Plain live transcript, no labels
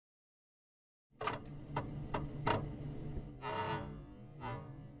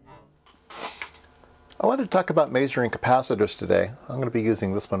I wanted to talk about measuring capacitors today. I'm going to be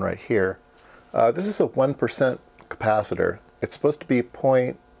using this one right here. This is a 1% capacitor. It's supposed to be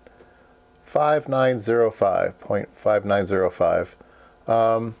 0.5905,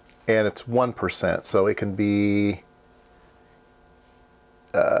 and it's 1%, so it can be,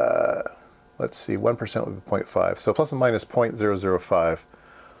 let's see, 1% would be 0.5, so plus or minus 0.005,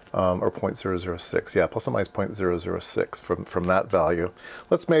 or 0.006, yeah, plus or minus 0.006 from that value.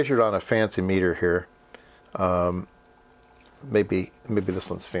 Let's measure it on a fancy meter here. Maybe this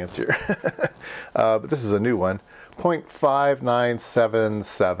one's fancier, but this is a new one.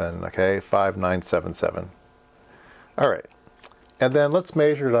 0.5977, okay, 5977. All right, and then let's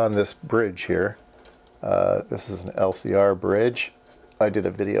measure it on this bridge here. This is an LCR bridge. I did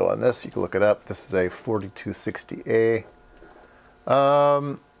a video on this. You can look it up. This is a 4260A.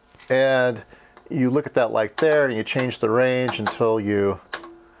 And you look at that light there, and you change the range until you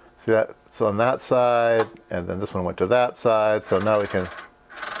see that it's on that side, and then this one went to that side. So now we can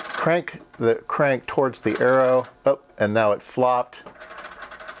crank the crank towards the arrow up, and now it flopped.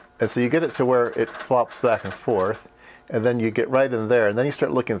 And so you get it to where it flops back and forth, and then you get right in there, and then you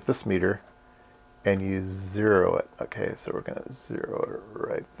start looking at this meter, and you zero it. Okay, so we're gonna zero it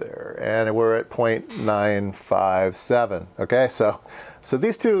right there, and we're at 0.957. Okay, so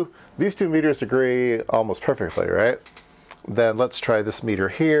these two meters agree almost perfectly, right? Then let's try this meter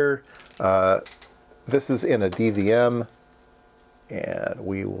here. This is in a DVM, and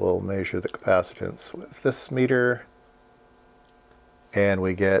we will measure the capacitance with this meter, and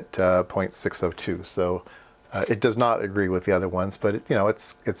we get 0.602. So it does not agree with the other ones, but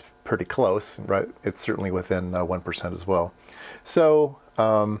it's pretty close, right? It's certainly within 1% as well. So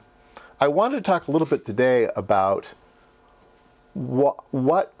I wanted to talk a little bit today about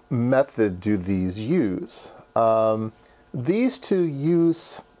what method do these use. These two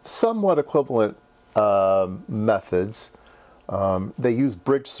use somewhat equivalent methods. They use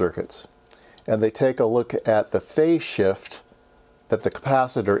bridge circuits, and they take a look at the phase shift that the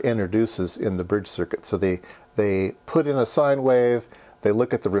capacitor introduces in the bridge circuit. So they put in a sine wave, they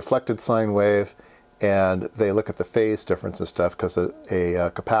look at the reflected sine wave, and they look at the phase difference and stuff, because a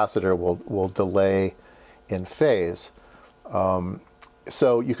capacitor will delay in phase.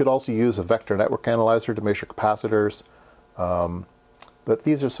 So you could also use a vector network analyzer to measure capacitors, but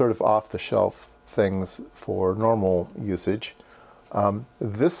these are sort of off-the-shelf things for normal usage.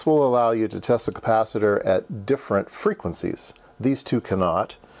 This will allow you to test the capacitor at different frequencies. These two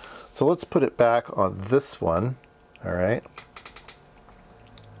cannot. So let's put it back on this one, all right?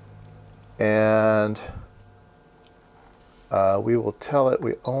 And we will tell it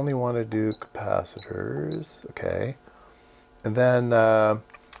we only want to do capacitors, okay? And then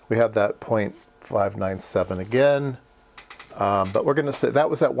we have that 0.597 again, but we're going to say that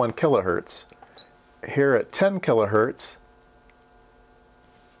was at 1 kilohertz. Here at 10 kilohertz,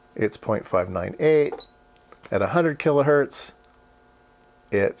 it's 0.598. At 100 kilohertz,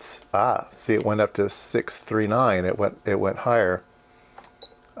 it's, see, it went up to 639. It went higher.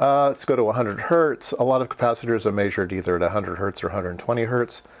 Let's go to 100 hertz. A lot of capacitors are measured either at 100 hertz or 120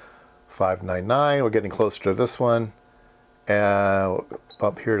 hertz. 599, we're getting closer to this one. And we'll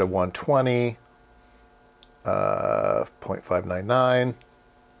bump here to 120, 0.599, and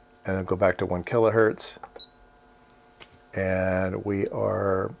then go back to 1 kilohertz. And we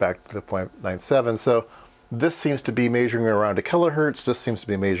are back to the 0.97. So this seems to be measuring around a kilohertz. This seems to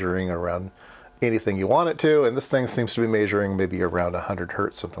be measuring around anything you want it to. And this thing seems to be measuring maybe around 100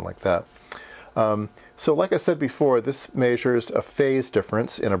 hertz, something like that. So like I said before, this measures a phase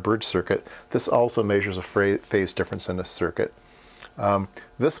difference in a bridge circuit. This also measures a phase difference in a circuit.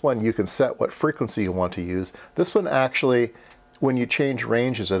 This one, you can set what frequency you want to use. This one actually, when you change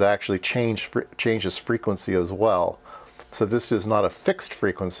ranges, it actually changes frequency as well. So this is not a fixed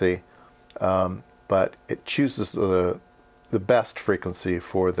frequency, but it chooses the best frequency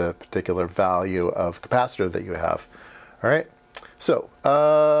for the particular value of capacitor that you have. All right, so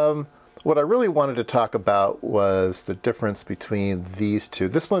what I really wanted to talk about was the difference between these two.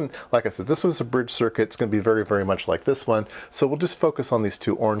 This one, like I said, this one's a bridge circuit. It's going to be very, very much like this one. So we'll just focus on these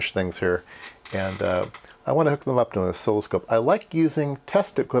two orange things here. And I want to hook them up to an oscilloscope. I like using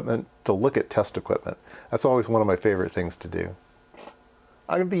test equipment to look at test equipment. That's always one of my favorite things to do.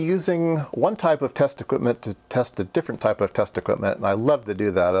 I'm going to be using one type of test equipment to test a different type of test equipment, and I love to do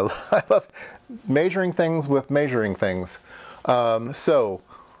that. I love measuring things with measuring things.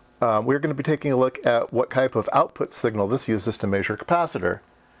 We're going to be taking a look at what type of output signal this uses to measure capacitor.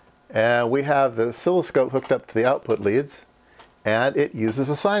 And we have the oscilloscope hooked up to the output leads, and it uses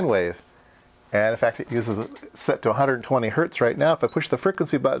a sine wave. And in fact, it uses set to 120 hertz right now. If I push the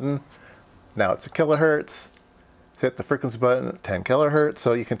frequency button, Now it's a kilohertz. Hit the frequency button, 10 kilohertz.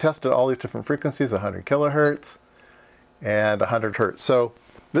 So you can test at all these different frequencies, 100 kilohertz and 100 hertz. So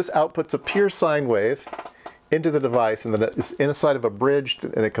this outputs a pure sine wave into the device, and then it's inside of a bridge,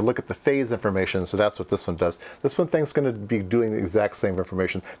 and it can look at the phase information. So that's what this one does. This one thing's going to be doing the exact same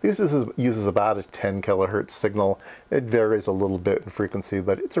information. This uses about a 10 kilohertz signal. It varies a little bit in frequency,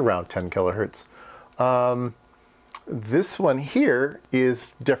 but it's around 10 kilohertz. This one here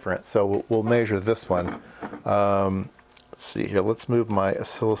is different, so we'll measure this one. Let's see here. Let's move my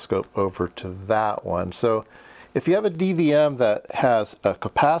oscilloscope over to that one. So if you have a DVM that has a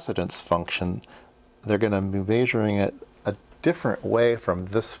capacitance function, they're going to be measuring it a different way from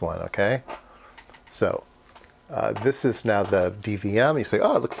this one, okay? So this is now the DVM. You say,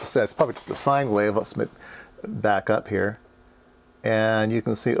 oh, it looks the same. It's probably just a sine wave. Let's back up here. And you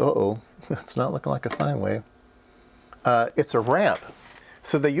can see, uh-oh, it's not looking like a sine wave. It's a ramp.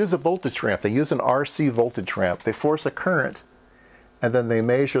 So they use a voltage ramp. They use an RC voltage ramp. They force a current, and then they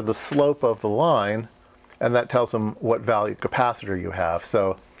measure the slope of the line, and that tells them what value capacitor you have.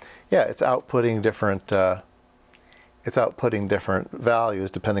 So yeah, it's outputting different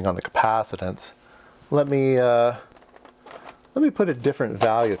values depending on the capacitance. Let me put a different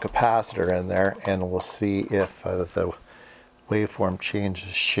value capacitor in there, and we'll see if the waveform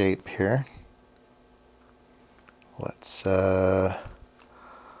changes shape here. Let's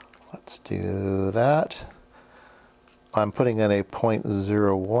do that. I'm putting in a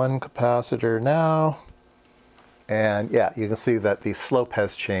 0.01 capacitor now. And yeah, you can see that the slope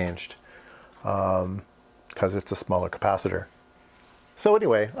has changed because it's a smaller capacitor. So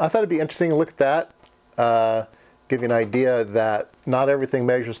anyway, I thought it'd be interesting to look at that, give you an idea that not everything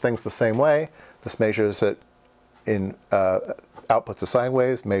measures things the same way. This measures it in outputs a sine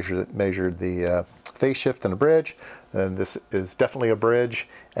wave, measured the phase shift in a bridge, and this is definitely a bridge,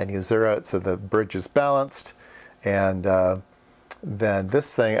 and you zero it so the bridge is balanced, and then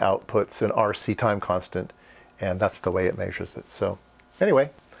this thing outputs an RC time constant, and that's the way it measures it. So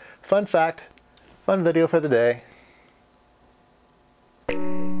anyway, fun fact, fun video for the day.